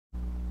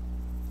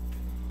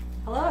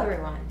Hello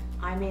everyone,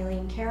 I'm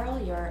Aileen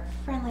Carroll, your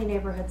friendly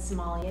neighborhood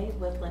sommelier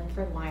with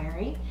Lynfred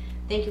Winery.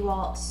 Thank you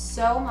all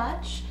so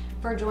much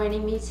for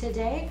joining me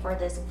today for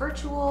this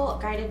virtual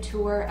guided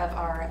tour of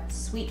our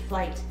Sweet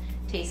Flight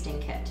tasting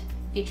kit,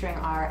 featuring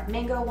our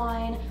mango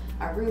wine,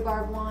 our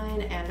rhubarb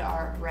wine, and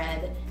our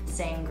red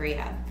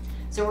sangria.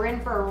 So we're in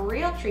for a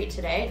real treat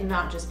today,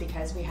 not just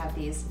because we have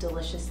these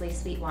deliciously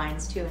sweet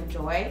wines to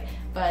enjoy,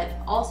 but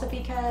also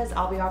because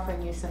I'll be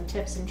offering you some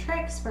tips and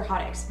tricks for how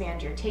to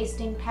expand your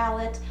tasting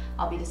palette.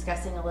 I'll be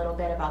discussing a little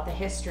bit about the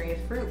history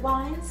of fruit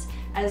wines,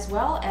 as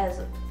well as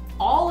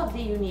all of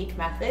the unique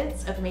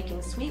methods of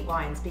making sweet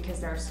wines, because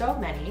there are so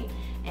many.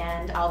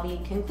 And I'll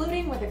be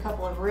concluding with a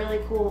couple of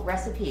really cool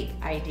recipe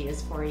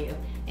ideas for you,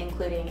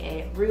 including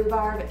a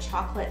rhubarb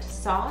chocolate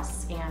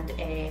sauce and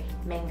a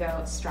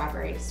mango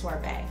strawberry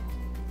sorbet.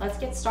 Let's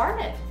get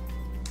started.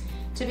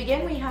 To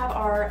begin, we have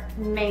our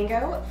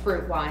mango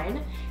fruit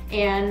wine,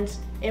 and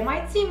it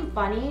might seem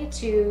funny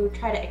to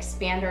try to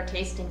expand our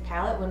tasting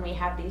palette when we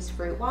have these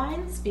fruit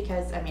wines,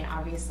 because I mean,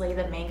 obviously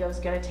the mango is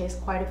going to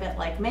taste quite a bit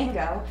like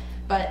mango,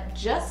 but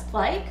just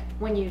like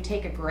when you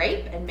take a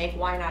grape and make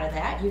wine out of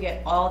that, you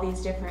get all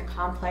these different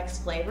complex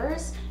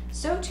flavors.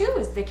 So too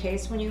is the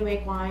case when you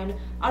make wine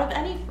out of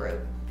any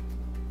fruit.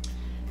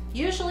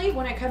 Usually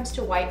when it comes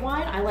to white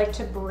wine, I like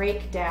to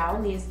break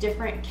down these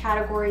different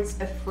categories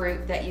of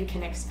fruit that you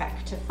can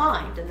expect to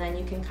find, and then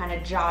you can kind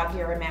of jog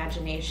your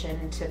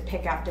imagination to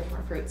pick out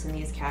different fruits in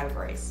these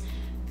categories.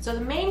 So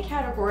the main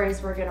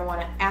categories we're going to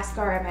want to ask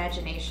our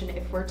imagination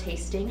if we're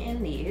tasting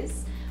in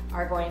these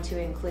are going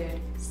to include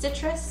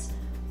citrus,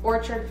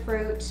 orchard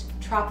fruit,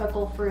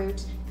 tropical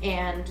fruit,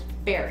 and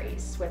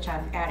berries, which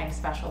I'm adding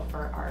special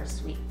for our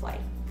Sweet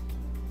Flight.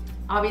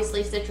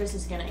 Obviously citrus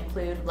is going to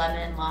include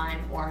lemon,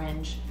 lime,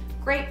 orange,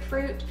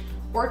 grapefruit.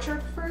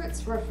 Orchard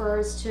fruits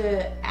refers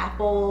to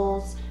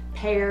apples,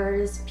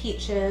 pears,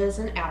 peaches,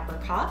 and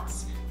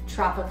apricots.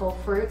 Tropical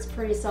fruits,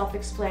 pretty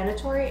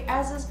self-explanatory,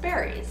 as is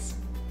berries.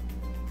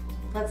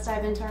 Let's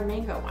dive into our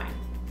mango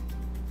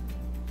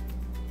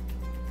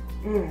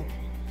wine.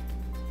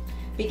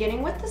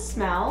 Beginning with the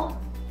smell,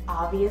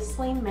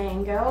 obviously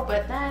mango,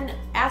 but then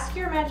ask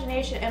your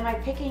imagination, am I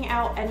picking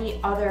out any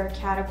other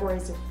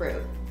categories of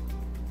fruit?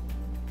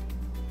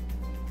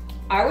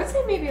 I would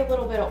say maybe a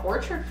little bit of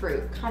orchard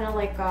fruit, kind of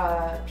like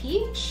a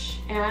peach,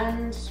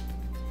 and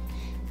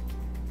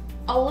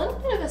a little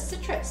bit of a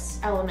citrus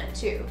element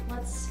too.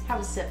 Let's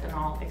have a sip and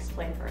I'll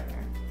explain further.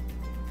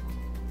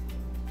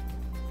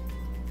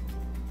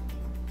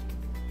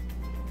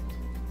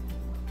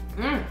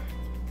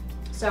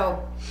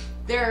 So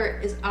there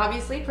is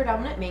obviously a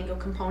predominant mango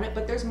component,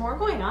 but there's more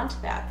going on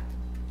to that.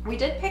 We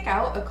did pick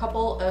out a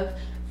couple of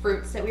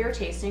fruits that we were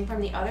tasting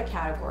from the other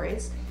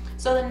categories.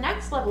 So the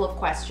next level of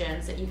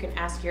questions that you can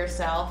ask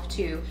yourself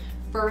to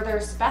further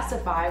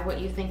specify what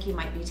you think you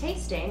might be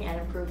tasting and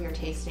improve your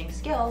tasting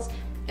skills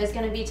is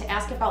going to be to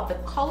ask about the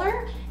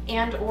color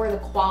and or the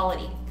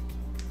quality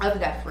of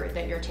that fruit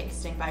that you're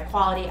tasting. By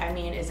quality, I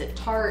mean, is it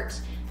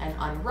tart and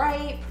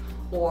unripe,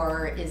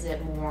 or is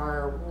it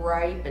more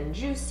ripe and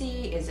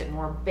juicy? Is it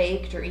more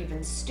baked or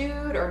even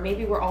stewed? Or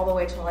maybe we're all the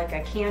way to like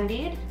a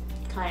candied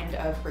kind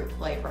of fruit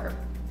flavor.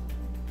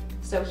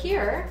 So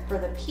here, for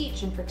the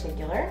peach in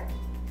particular,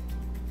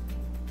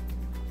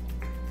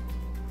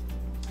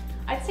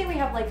 I'd say we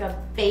have like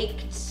a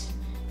baked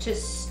to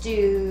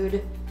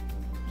stewed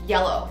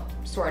yellow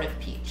sort of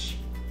peach.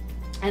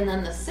 And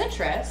then the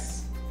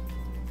citrus,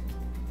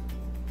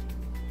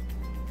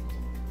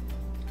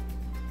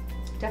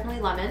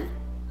 definitely lemon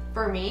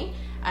for me,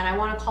 and I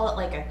want to call it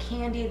like a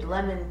candied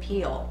lemon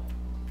peel.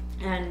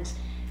 And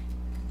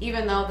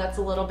even though that's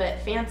a little bit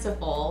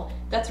fanciful,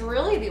 that's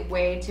really the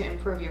way to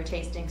improve your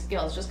tasting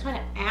skills. Just kind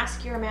of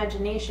ask your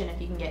imagination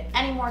if you can get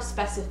any more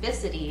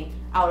specificity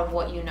out of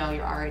what you know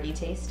you're already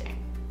tasting.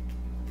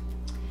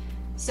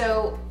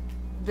 So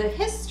the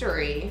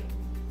history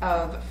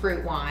of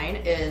fruit wine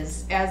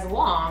is as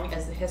long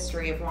as the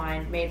history of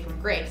wine made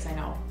from grapes. I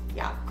know,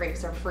 yeah,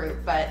 grapes are fruit,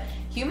 but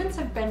humans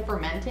have been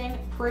fermenting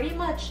pretty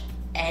much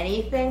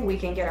anything we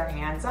can get our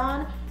hands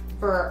on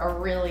for a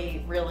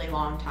really, really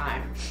long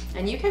time.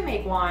 And you can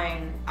make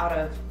wine out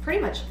of pretty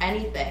much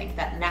anything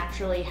that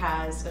naturally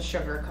has a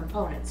sugar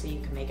component. So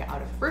you can make it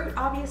out of fruit,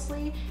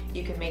 obviously.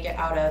 You can make it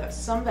out of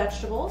some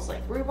vegetables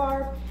like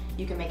rhubarb.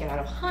 You can make it out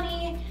of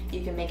honey.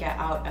 You can make it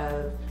out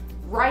of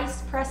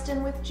rice pressed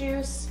in with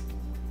juice.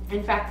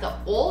 In fact, the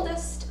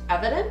oldest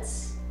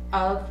evidence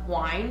of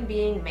wine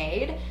being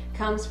made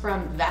comes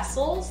from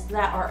vessels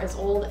that are as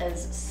old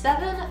as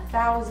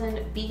 7,000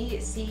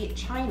 BC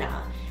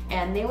China,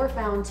 and they were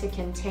found to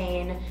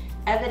contain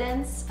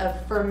evidence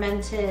of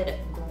fermented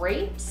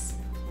grapes,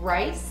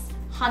 rice,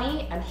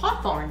 honey, and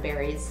hawthorn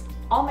berries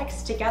all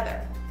mixed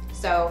together.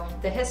 So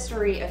the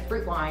history of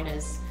fruit wine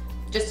is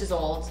just as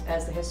old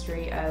as the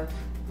history of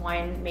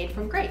wine made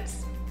from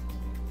grapes.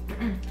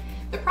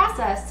 The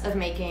process of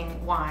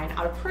making wine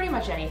out of pretty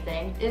much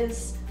anything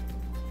is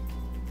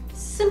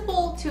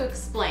simple to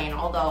explain,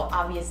 although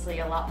obviously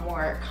a lot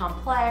more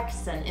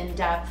complex and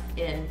in-depth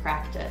in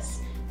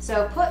practice.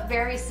 So put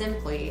very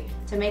simply,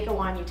 to make a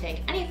wine, you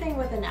take anything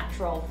with a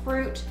natural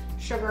fruit,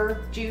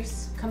 sugar,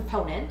 juice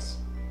component,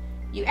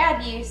 you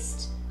add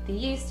yeast, the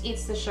yeast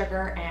eats the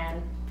sugar,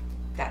 and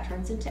that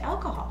turns into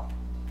alcohol.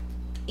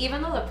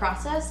 Even though the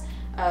process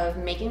of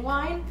making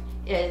wine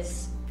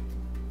is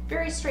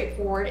very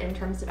straightforward in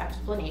terms of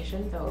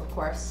explanation, though of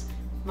course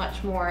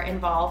much more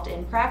involved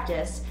in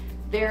practice,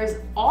 there's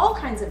all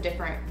kinds of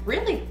different,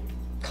 really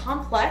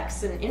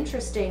complex and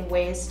interesting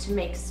ways to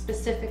make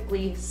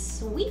specifically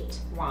sweet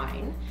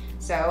wine.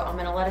 So I'm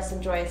going to let us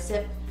enjoy a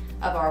sip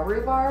of our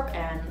rhubarb,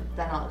 and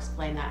then I'll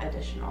explain that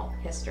additional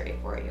history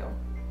for you.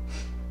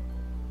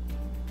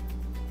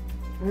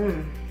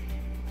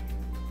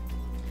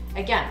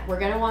 Again, we're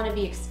going to want to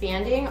be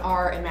expanding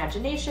our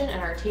imagination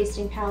and our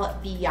tasting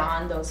palette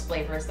beyond those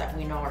flavors that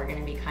we know are going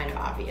to be kind of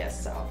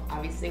obvious. So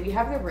obviously we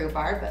have the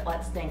rhubarb, but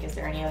let's think, is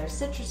there any other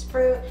citrus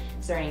fruit?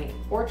 Is there any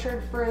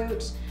orchard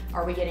fruit?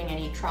 Are we getting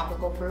any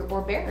tropical fruit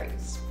or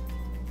berries?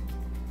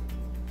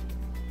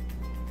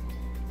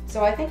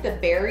 So I think the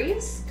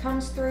berries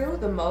comes through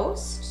the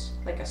most,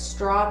 like a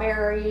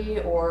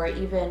strawberry or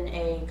even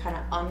a kind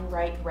of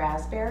unripe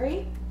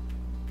raspberry.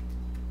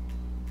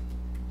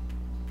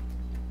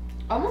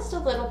 Almost a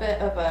little bit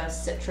of a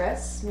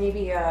citrus,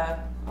 maybe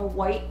a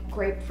white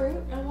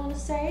grapefruit, I want to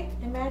say,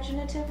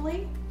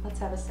 imaginatively. Let's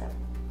have a sip.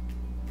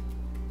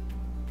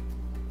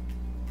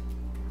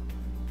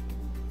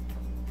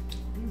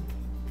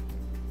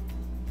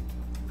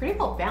 Pretty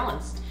well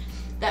balanced.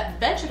 That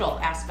vegetal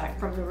aspect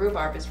from the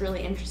rhubarb is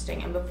really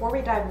interesting. And before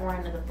we dive more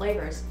into the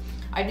flavors,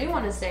 I do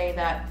want to say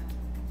that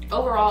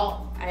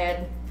overall, I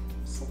had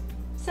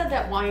said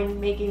that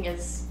wine making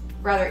is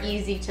rather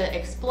easy to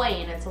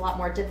explain. It's a lot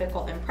more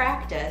difficult in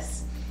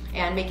practice,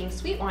 and making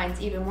sweet wine's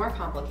even more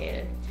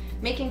complicated.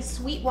 Making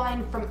sweet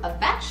wine from a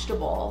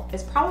vegetable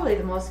is probably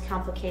the most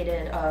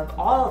complicated of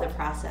all the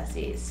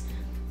processes.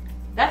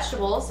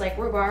 Vegetables like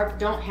rhubarb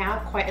don't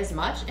have quite as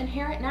much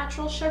inherent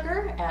natural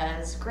sugar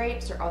as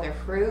grapes or other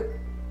fruit,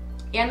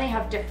 and they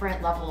have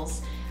different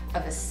levels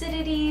of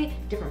acidity,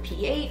 different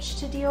pH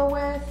to deal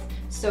with.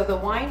 So the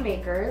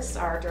winemakers,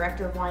 our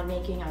director of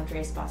winemaking,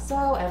 Andres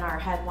Basso, and our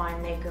head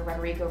winemaker,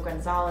 Rodrigo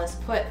Gonzalez,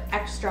 put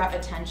extra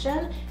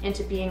attention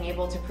into being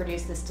able to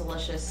produce this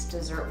delicious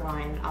dessert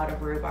wine out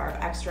of rhubarb.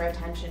 Extra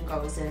attention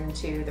goes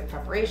into the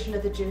preparation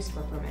of the juice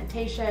for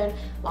fermentation,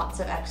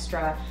 lots of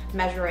extra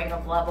measuring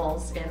of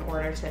levels in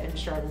order to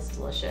ensure this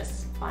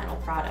delicious final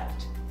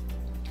product.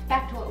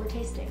 Back to what we're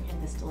tasting in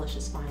this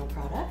delicious final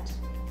product.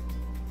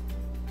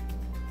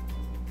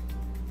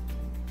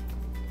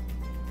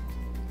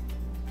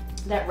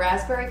 That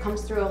raspberry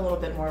comes through a little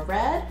bit more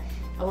red,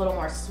 a little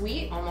more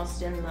sweet,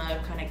 almost in the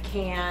kind of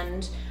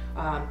canned,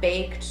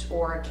 baked,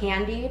 or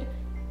candied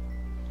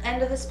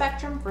end of the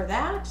spectrum for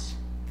that.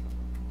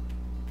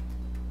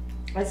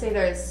 I'd say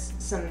there's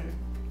some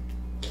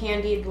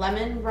candied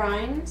lemon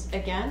rinds.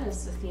 Again,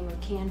 it's the theme of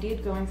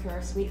candied going through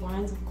our sweet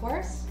wines, of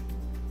course.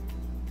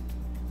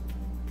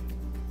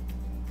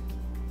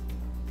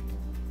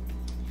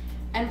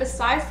 And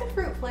besides the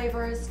fruit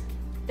flavors,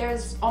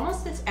 there's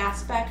almost this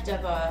aspect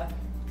of a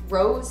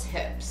rose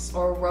hips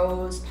or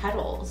rose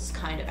petals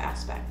kind of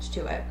aspect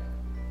to it.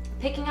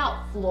 Picking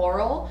out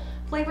floral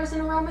flavors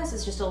and aromas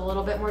is just a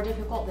little bit more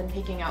difficult than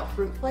picking out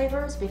fruit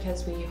flavors,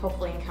 because we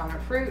hopefully encounter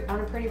fruit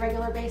on a pretty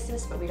regular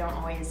basis, but we don't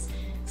always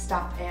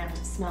stop and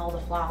smell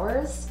the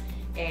flowers.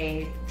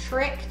 A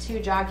trick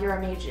to jog your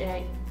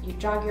imagination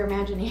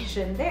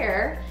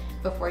there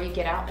before you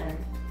get out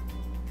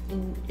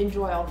and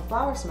enjoy all the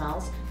flower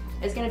smells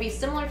is going to be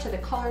similar to the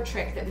color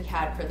trick that we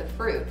had for the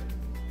fruit.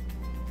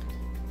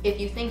 If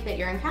you think that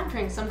you're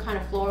encountering some kind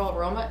of floral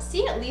aroma,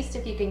 see at least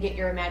if you can get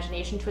your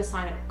imagination to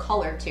assign a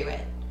color to it.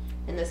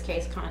 In this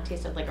case, kind of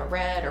tasted like a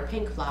red or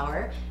pink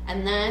flower,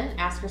 and then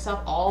ask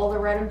yourself all the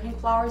red and pink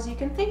flowers you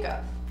can think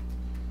of.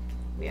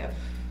 We have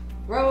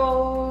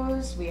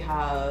rose, we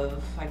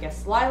have, I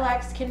guess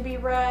lilacs can be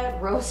red,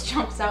 rose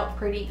jumps out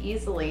pretty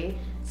easily,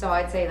 so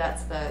I'd say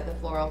that's the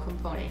floral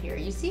component here.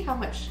 You see how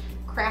much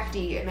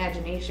crafty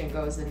imagination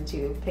goes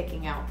into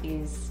picking out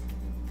these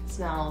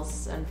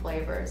smells and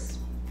flavors.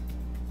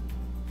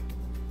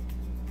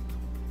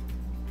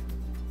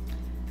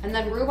 And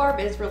then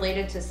rhubarb is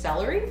related to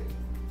celery.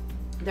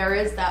 There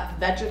is that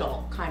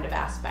vegetal kind of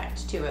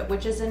aspect to it,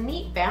 which is a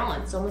neat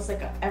balance, almost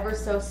like an ever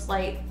so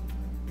slight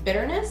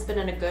bitterness, but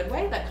in a good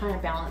way that kind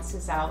of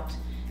balances out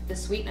the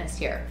sweetness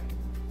here.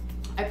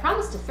 I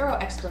promised a thorough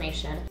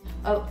explanation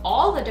of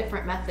all the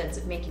different methods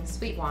of making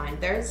sweet wine.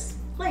 There's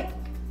like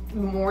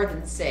more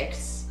than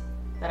 6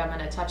 that I'm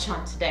going to touch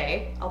on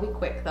today. I'll be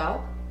quick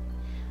though.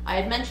 I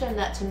had mentioned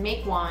that to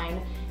make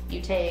wine,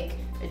 you take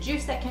a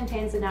juice that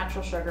contains the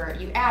natural sugar,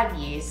 you add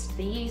yeast,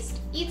 the yeast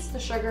eats the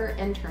sugar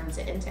and turns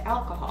it into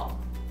alcohol.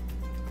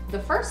 The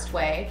first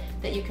way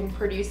that you can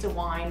produce a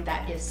wine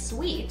that is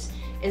sweet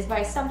is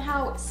by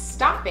somehow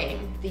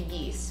stopping the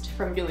yeast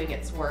from doing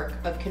its work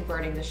of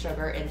converting the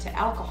sugar into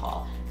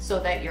alcohol, so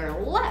that you're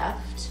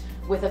left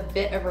with a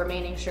bit of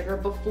remaining sugar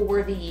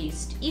before the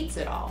yeast eats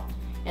it all.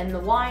 In the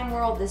wine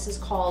world, this is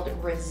called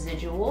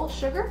residual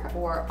sugar,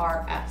 or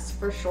RS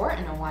for short,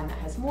 and a wine that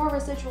has more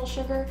residual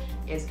sugar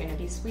is going to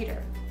be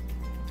sweeter.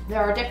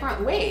 There are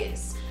different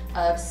ways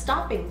of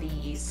stopping the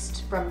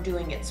yeast from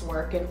doing its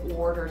work in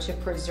order to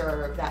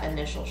preserve that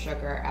initial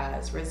sugar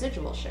as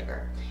residual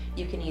sugar.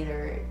 You can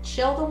either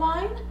chill the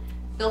wine,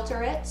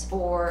 filter it,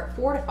 or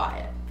fortify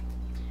it.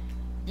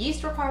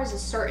 Yeast requires a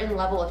certain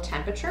level of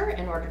temperature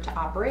in order to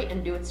operate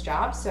and do its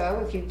job,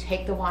 so if you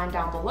take the wine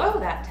down below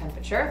that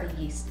temperature,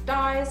 the yeast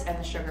dies and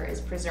the sugar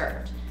is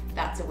preserved.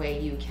 That's a way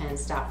you can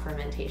stop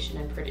fermentation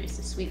and produce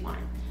a sweet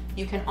wine.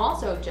 You can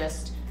also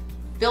just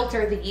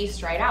filter the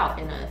yeast right out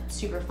in a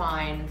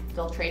superfine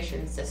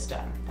filtration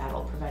system.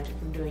 That'll prevent it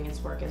from doing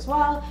its work as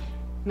well,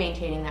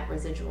 maintaining that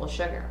residual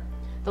sugar.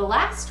 The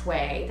last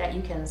way that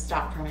you can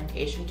stop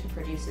fermentation to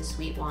produce a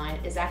sweet wine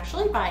is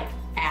actually by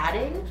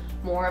adding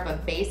more of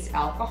a base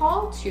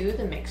alcohol to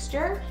the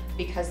mixture,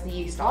 because the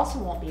yeast also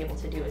won't be able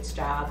to do its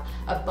job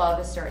above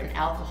a certain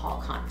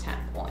alcohol content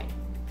point.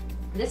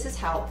 This is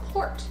how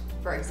port,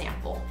 for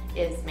example,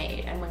 is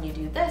made. And when you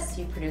do this,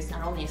 you produce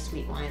not only a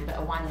sweet wine, but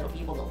a wine that will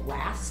be able to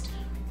last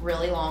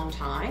really long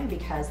time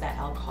because that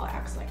alcohol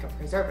acts like a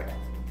preservative.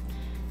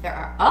 There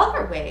are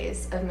other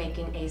ways of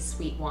making a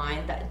sweet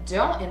wine that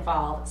don't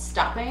involve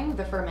stopping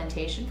the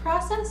fermentation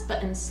process,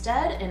 but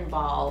instead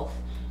involve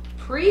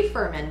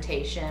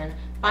pre-fermentation,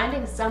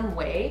 finding some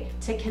way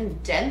to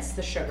condense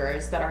the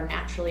sugars that are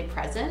naturally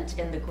present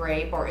in the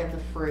grape or in the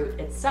fruit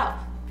itself.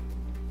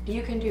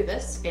 You can do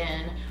this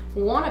in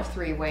one of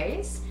three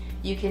ways.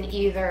 You can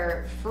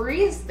either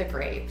freeze the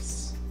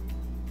grapes,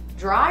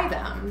 dry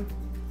them,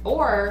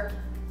 or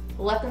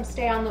let them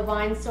stay on the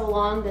vine so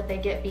long that they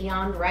get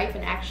beyond ripe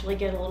and actually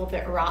get a little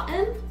bit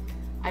rotten.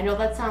 I know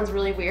that sounds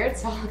really weird,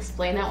 so I'll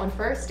explain that one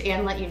first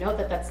and let you know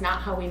that that's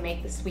not how we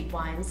make the sweet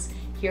wines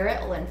here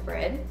at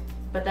Lynfred,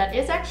 but that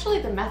is actually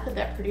the method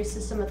that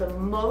produces some of the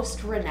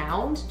most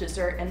renowned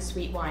dessert and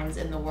sweet wines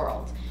in the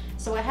world.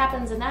 So what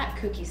happens in that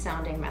kooky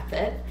sounding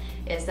method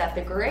is that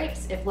the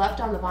grapes, if left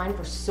on the vine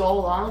for so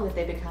long that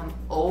they become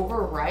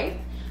overripe,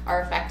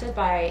 are affected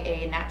by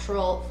a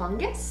natural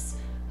fungus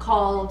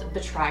called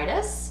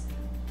botrytis.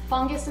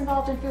 Fungus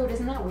involved in food,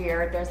 isn't that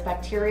weird? There's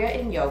bacteria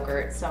in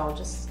yogurt, so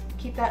just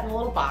keep that in a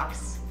little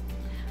box.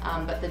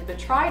 But the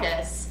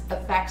botrytis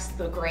affects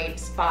the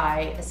grapes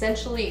by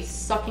essentially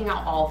sucking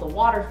out all the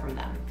water from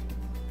them,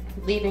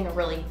 leaving a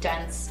really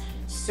dense,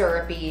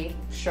 syrupy,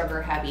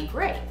 sugar-heavy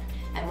grape.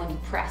 And when you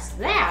press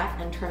that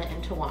and turn it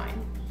into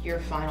wine, your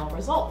final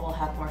result will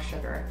have more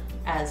sugar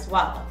as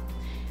well.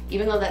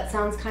 Even though that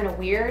sounds kind of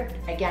weird,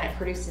 again, it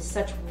produces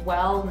such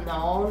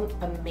well-known,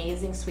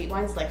 amazing sweet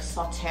wines like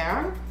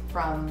Sauterne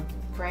from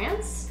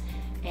France,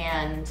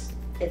 and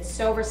it's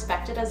so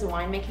respected as a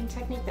winemaking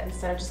technique that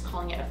instead of just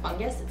calling it a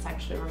fungus, it's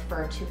actually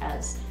referred to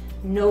as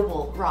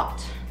noble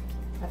rot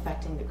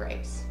affecting the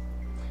grapes.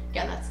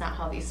 Again, that's not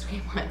how these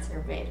sweet wines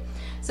are made.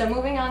 So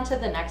moving on to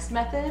the next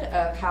method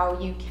of how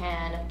you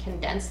can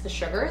condense the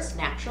sugars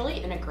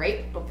naturally in a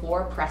grape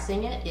before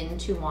pressing it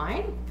into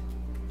wine.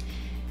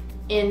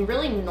 In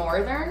really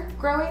northern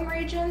growing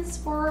regions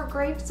for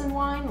grapes and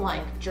wine,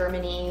 like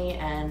Germany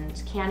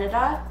and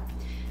Canada,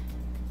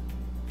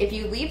 if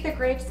you leave the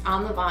grapes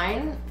on the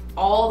vine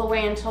all the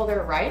way until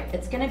they're ripe,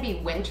 it's going to be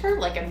winter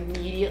like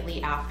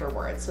immediately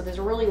afterwards. So there's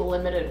a really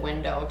limited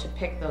window to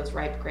pick those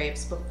ripe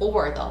grapes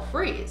before they'll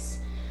freeze.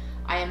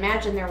 I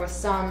imagine there was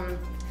some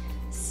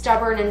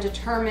stubborn and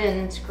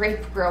determined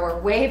grape grower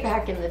way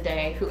back in the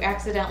day who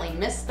accidentally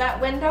missed that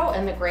window,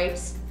 and the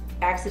grapes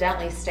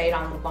accidentally stayed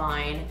on the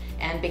vine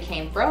and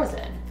became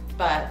frozen.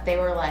 But they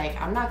were like,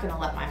 I'm not going to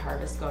let my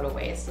harvest go to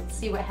waste. Let's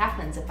see what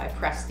happens if I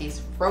press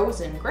these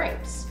frozen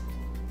grapes.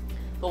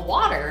 The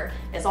water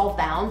is all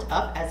bound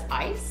up as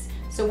ice,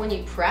 so when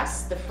you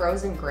press the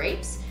frozen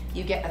grapes,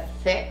 you get a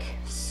thick,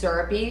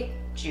 syrupy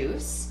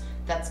juice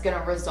that's going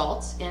to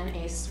result in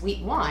a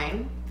sweet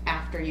wine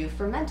after you've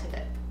fermented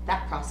it.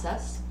 That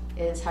process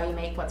is how you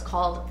make what's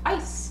called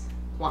ice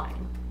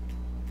wine.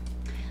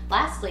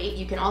 Lastly,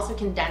 you can also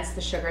condense the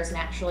sugars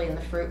naturally in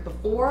the fruit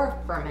before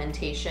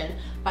fermentation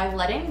by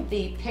letting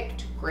the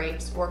picked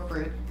grapes or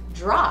fruit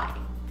dry,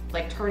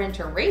 like turn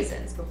into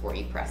raisins before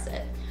you press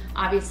it.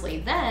 Obviously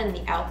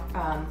then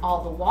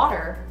all the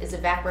water is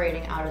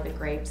evaporating out of the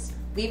grapes,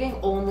 leaving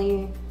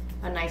only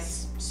a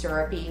nice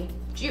syrupy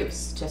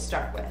juice to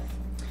start with.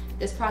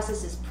 This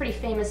process is pretty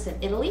famous in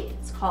Italy.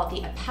 It's called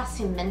the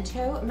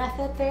appassimento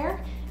method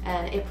there,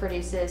 and it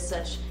produces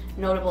such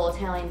notable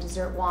Italian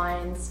dessert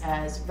wines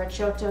as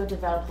Recioto di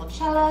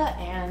Valpolicella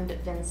and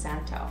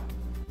Vinsanto.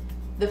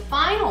 The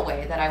final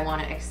way that I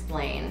want to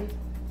explain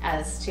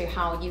as to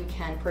how you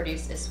can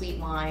produce a sweet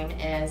wine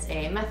is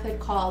a method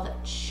called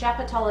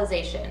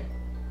chapitalization,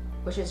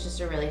 which is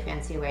just a really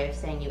fancy way of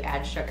saying you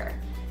add sugar.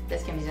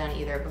 This can be done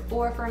either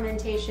before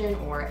fermentation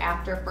or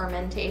after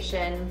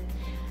fermentation.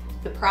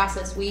 The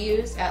process we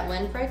use at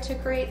Lynfred to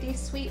create these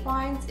sweet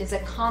wines is a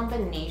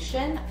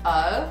combination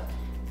of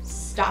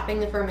stopping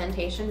the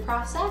fermentation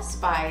process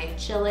by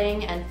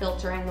chilling and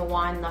filtering the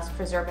wine, thus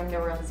preserving the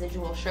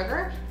residual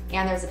sugar,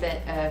 and there's a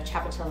bit of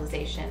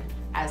chapitalization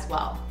as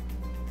well.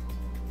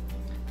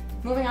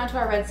 Moving on to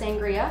our red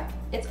sangria,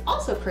 it's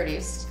also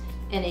produced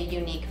in a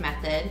unique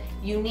method,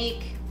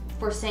 unique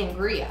for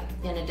sangria,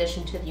 in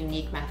addition to the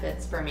unique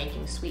methods for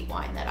making sweet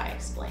wine that I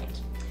explained.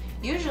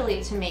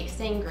 Usually to make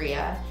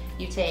sangria,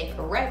 you take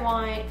a red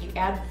wine, you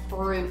add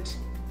fruit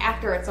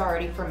after it's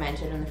already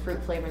fermented and the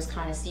fruit flavors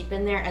kind of seep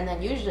in there, and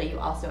then usually you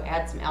also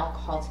add some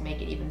alcohol to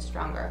make it even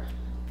stronger.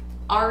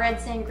 Our red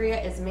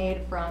sangria is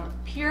made from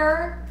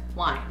pure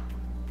wine.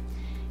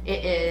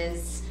 It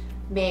is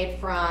made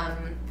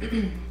from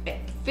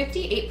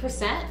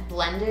 58%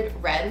 blended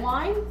red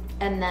wine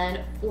and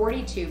then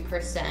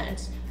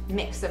 42%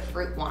 mix of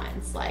fruit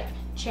wines like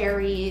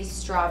cherry,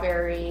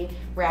 strawberry,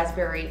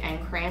 raspberry,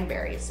 and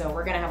cranberry. So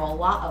we're gonna have a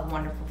lot of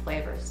wonderful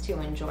flavors to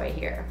enjoy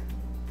here.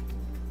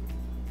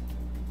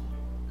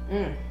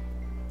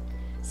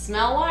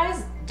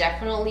 Smell-wise,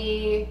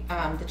 definitely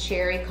the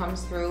cherry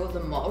comes through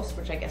the most,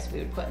 which I guess we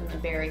would put in the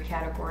berry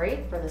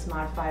category for this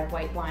modified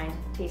white wine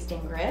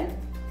tasting grid.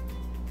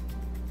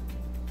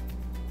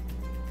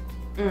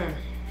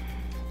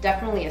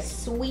 Definitely a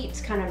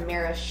sweet kind of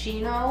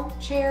maraschino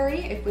cherry,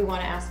 if we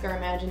want to ask our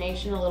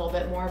imagination a little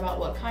bit more about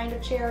what kind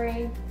of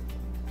cherry.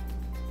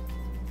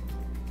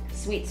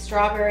 Sweet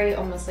strawberry,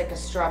 almost like a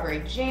strawberry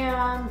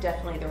jam,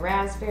 definitely the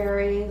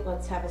raspberry.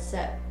 Let's have a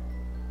sip.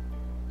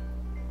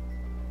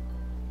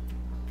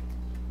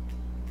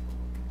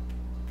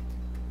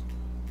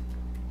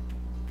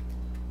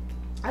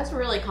 That's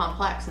really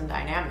complex and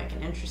dynamic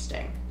and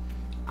interesting.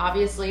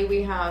 Obviously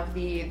we have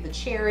the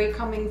cherry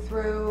coming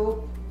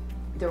through,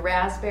 the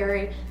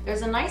raspberry.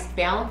 There's a nice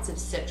balance of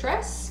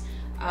citrus,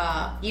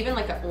 even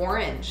like an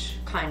orange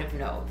kind of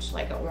note,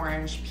 like an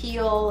orange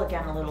peel,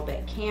 again a little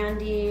bit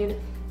candied.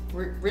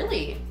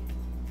 Really,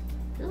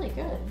 really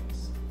good.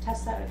 Let's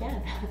test that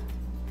again.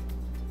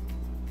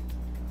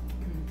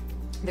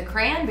 The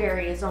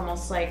cranberry is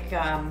almost like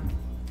a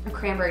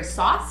cranberry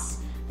sauce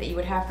that you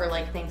would have for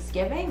like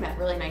Thanksgiving, that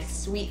really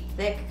nice sweet,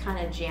 thick,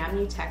 kind of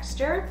jammy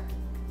texture.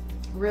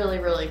 Really,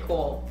 really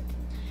cool.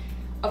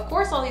 Of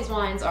course, all these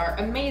wines are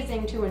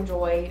amazing to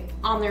enjoy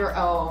on their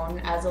own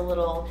as a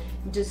little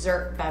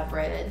dessert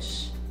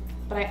beverage,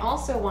 but I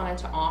also wanted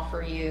to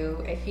offer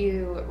you a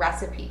few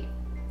recipe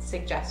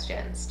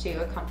suggestions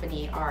to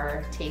accompany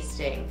our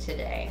tasting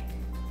today.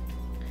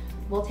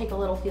 We'll take a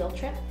little field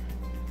trip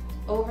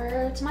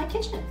over to my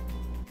kitchen.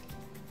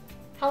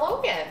 Hello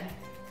again.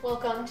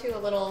 Welcome to a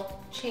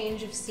little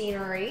change of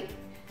scenery.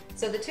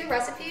 So the two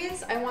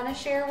recipes I want to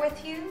share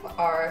with you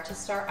are to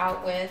start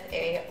out with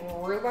a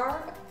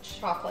rhubarb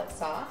chocolate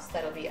sauce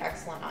that'll be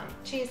excellent on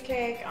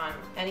cheesecake, on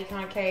any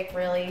kind of cake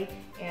really,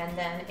 and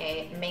then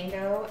a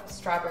mango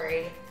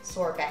strawberry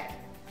sorbet.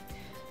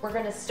 We're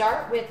going to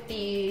start with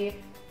the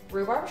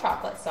rhubarb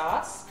chocolate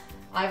sauce.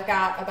 I've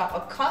got about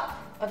a cup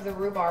of the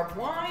rhubarb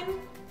wine.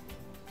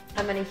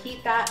 I'm going to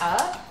heat that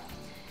up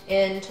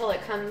until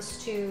it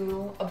comes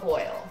to a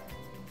boil,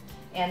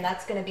 and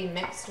that's going to be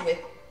mixed with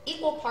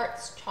equal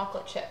parts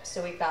chocolate chips.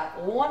 So we've got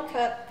 1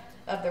 cup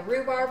of the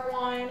rhubarb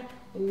wine,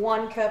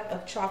 1 cup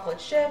of chocolate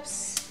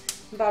chips.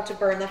 I'm about to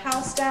burn the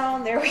house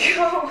down. There we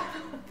go.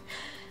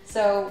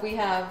 So we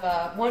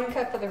have 1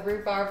 cup of the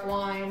rhubarb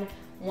wine,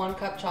 1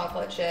 cup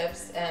chocolate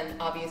chips, and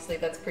obviously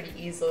that's pretty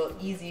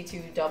easy to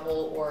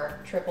double or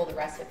triple the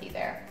recipe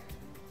there.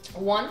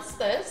 Once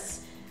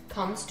this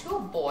comes to a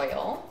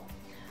boil,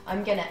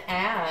 I'm gonna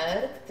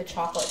add the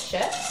chocolate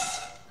chips.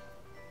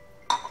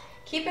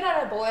 Keep it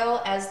at a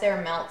boil as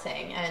they're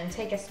melting, and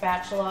take a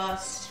spatula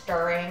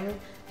stirring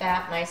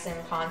that nice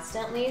and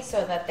constantly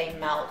so that they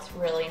melt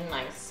really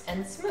nice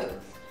and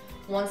smooth.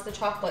 Once the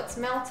chocolate's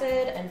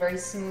melted and very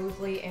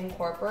smoothly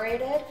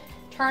incorporated,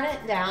 turn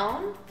it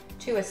down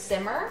to a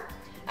simmer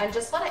and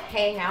just let it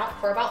hang out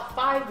for about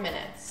 5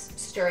 minutes,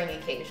 stirring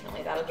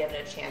occasionally. That'll give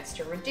it a chance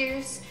to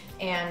reduce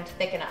and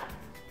thicken up.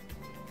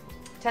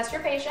 Test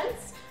your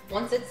patience.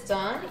 Once it's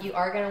done, you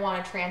are going to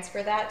want to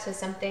transfer that to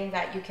something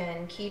that you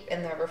can keep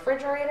in the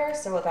refrigerator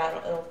so that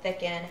it'll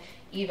thicken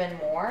even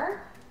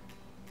more.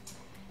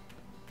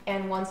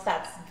 And once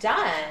that's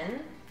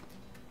done,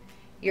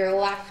 you're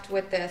left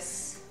with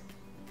this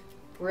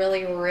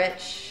really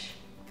rich,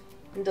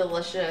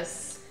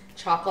 delicious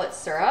chocolate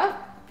syrup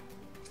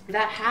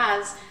that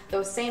has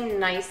those same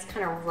nice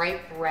kind of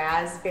ripe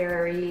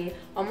raspberry,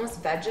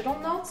 almost vegetal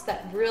notes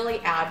that really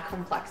add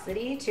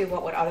complexity to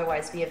what would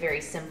otherwise be a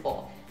very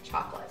simple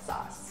chocolate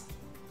sauce.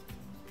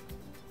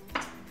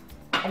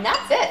 And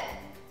that's it.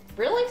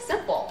 Really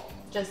simple.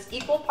 Just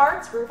equal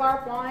parts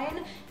rhubarb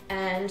wine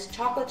and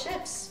chocolate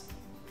chips.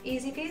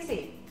 Easy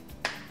peasy.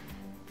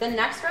 The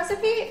next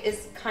recipe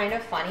is kind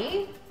of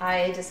funny.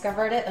 I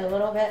discovered it a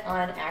little bit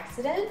on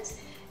accident.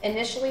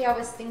 Initially, I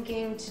was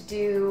thinking to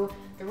do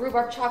the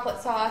rhubarb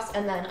chocolate sauce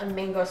and then a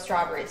mango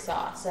strawberry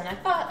sauce. And I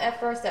thought at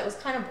first that was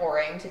kind of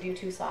boring to do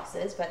 2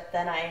 sauces, but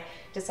then I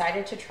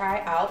decided to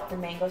try out the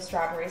mango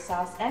strawberry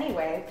sauce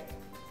anyway.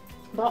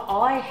 But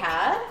all I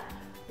had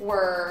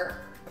were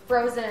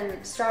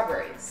frozen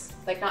strawberries,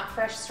 like not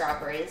fresh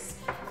strawberries,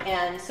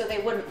 and so they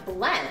wouldn't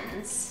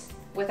blend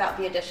without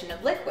the addition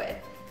of liquid.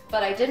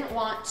 But I didn't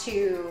want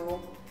to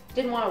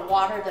didn't want to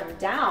water them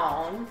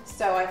down,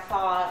 so I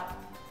thought,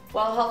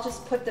 well, I'll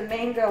just put the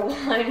mango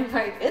wine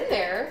right in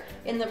there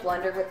in the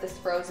blender with this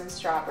frozen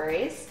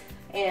strawberries.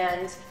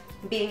 And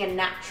being a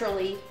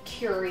naturally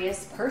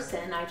curious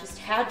person, I just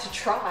had to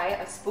try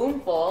a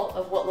spoonful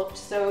of what looked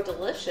so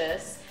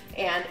delicious,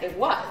 and it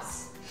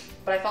was.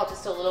 But I felt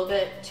just a little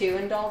bit too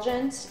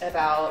indulgent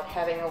about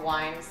having a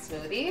wine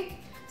smoothie,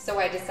 so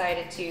I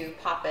decided to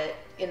pop it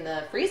in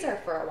the freezer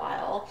for a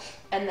while,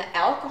 and the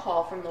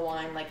alcohol from the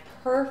wine like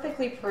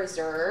perfectly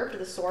preserved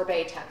the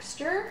sorbet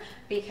texture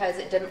because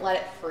it didn't let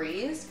it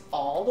freeze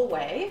all the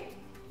way.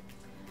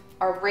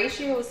 Our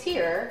ratios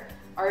here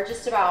are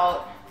just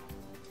about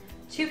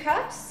 2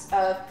 cups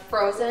of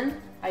frozen,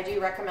 I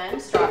do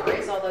recommend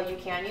strawberries, although you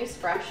can use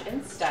fresh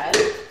instead.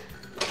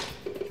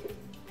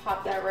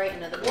 Pop that right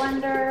into the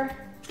blender.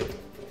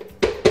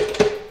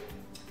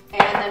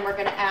 And then we're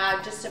gonna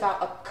add just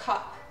about a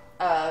cup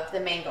of the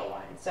mango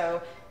wine. So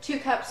 2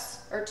 cups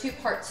or 2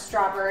 parts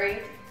strawberry,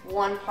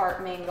 1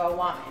 part mango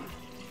wine.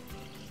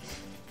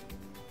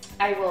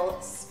 I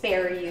will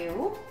spare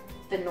you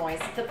the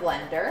noise of the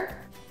blender.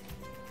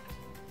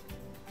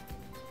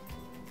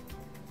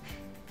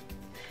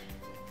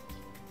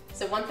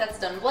 So once that's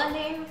done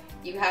blending,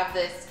 you have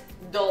this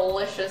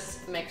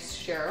delicious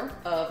mixture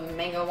of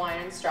mango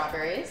wine and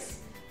strawberries.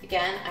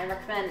 Again, I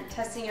recommend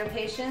testing your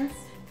patience.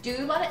 Do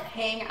let it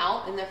hang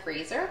out in the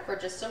freezer for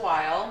just a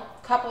while.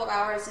 A couple of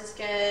hours is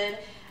good.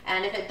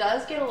 And if it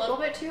does get a little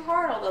bit too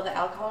hard, although the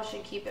alcohol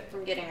should keep it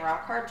from getting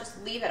rock hard,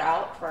 just leave it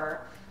out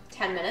for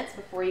 10 minutes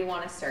before you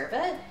want to serve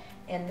it.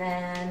 And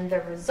then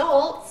the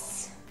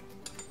results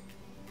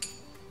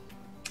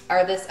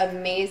are this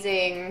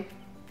amazing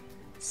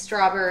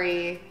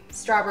strawberry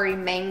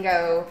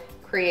mango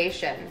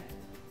creation.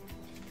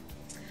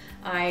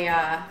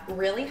 I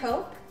really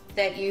hope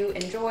that you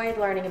enjoyed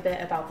learning a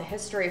bit about the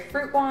history of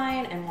fruit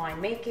wine and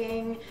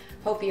winemaking.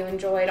 Hope you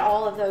enjoyed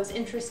all of those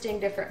interesting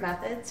different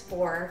methods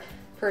for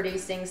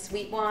producing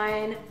sweet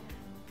wine.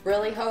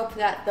 Really hope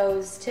that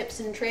those tips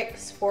and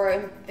tricks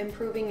for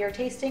improving your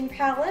tasting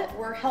palate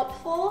were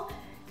helpful,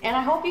 and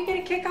I hope you get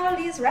a kick out of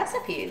these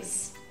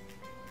recipes.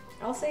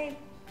 I'll say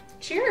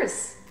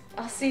cheers.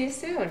 I'll see you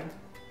soon.